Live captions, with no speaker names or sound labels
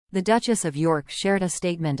The Duchess of York shared a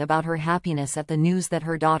statement about her happiness at the news that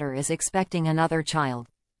her daughter is expecting another child.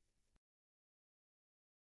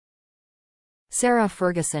 Sarah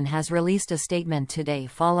Ferguson has released a statement today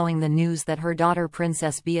following the news that her daughter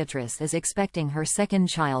Princess Beatrice is expecting her second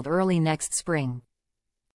child early next spring.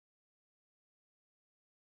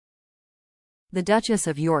 The Duchess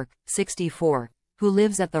of York, 64, who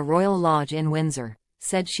lives at the Royal Lodge in Windsor,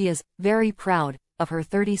 said she is very proud of her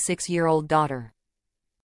 36-year-old daughter.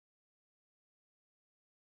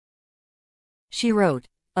 She wrote,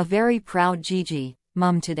 "A very proud Gigi,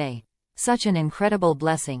 Mum today. Such an incredible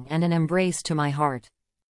blessing and an embrace to my heart."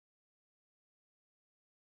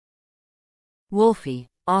 Wolfie,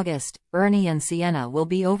 August, Ernie and Sienna will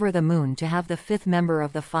be over the moon to have the fifth member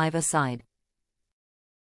of the five aside.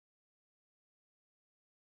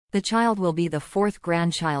 The child will be the fourth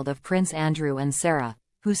grandchild of Prince Andrew and Sarah,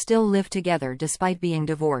 who still live together despite being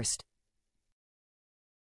divorced.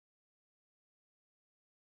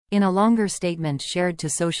 In a longer statement shared to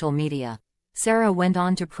social media, Sarah went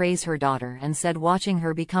on to praise her daughter and said watching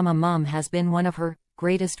her become a mum has been one of her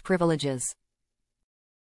greatest privileges.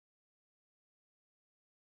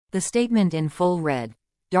 The statement in full read,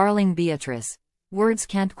 "Darling Beatrice, words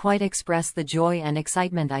can't quite express the joy and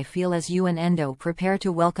excitement I feel as you and Endo prepare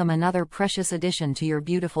to welcome another precious addition to your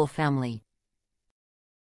beautiful family.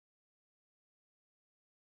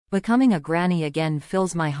 Becoming a granny again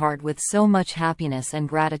fills my heart with so much happiness and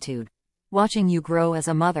gratitude. Watching you grow as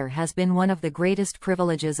a mother has been one of the greatest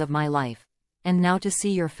privileges of my life, and now to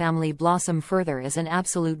see your family blossom further is an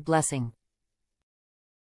absolute blessing.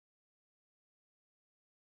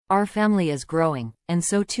 Our family is growing, and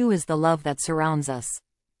so too is the love that surrounds us.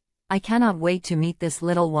 I cannot wait to meet this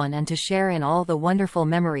little one and to share in all the wonderful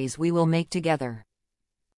memories we will make together.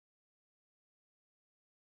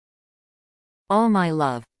 All my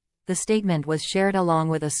love." The statement was shared along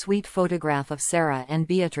with a sweet photograph of Sarah and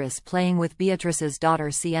Beatrice playing with Beatrice's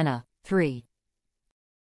daughter Sienna, 3.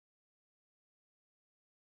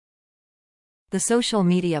 The social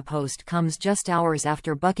media post comes just hours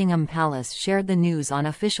after Buckingham Palace shared the news on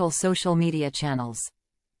official social media channels.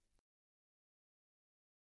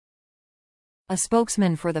 A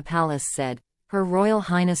spokesman for the palace said, "Her Royal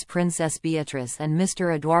Highness Princess Beatrice and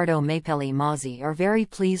Mr. Edoardo Mapelli Mozzi are very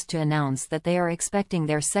pleased to announce that they are expecting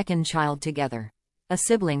their second child together, a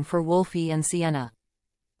sibling for Wolfie and Sienna.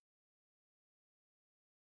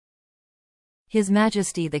 His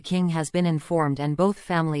Majesty the King has been informed and both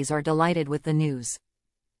families are delighted with the news."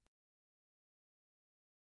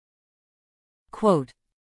 Quote,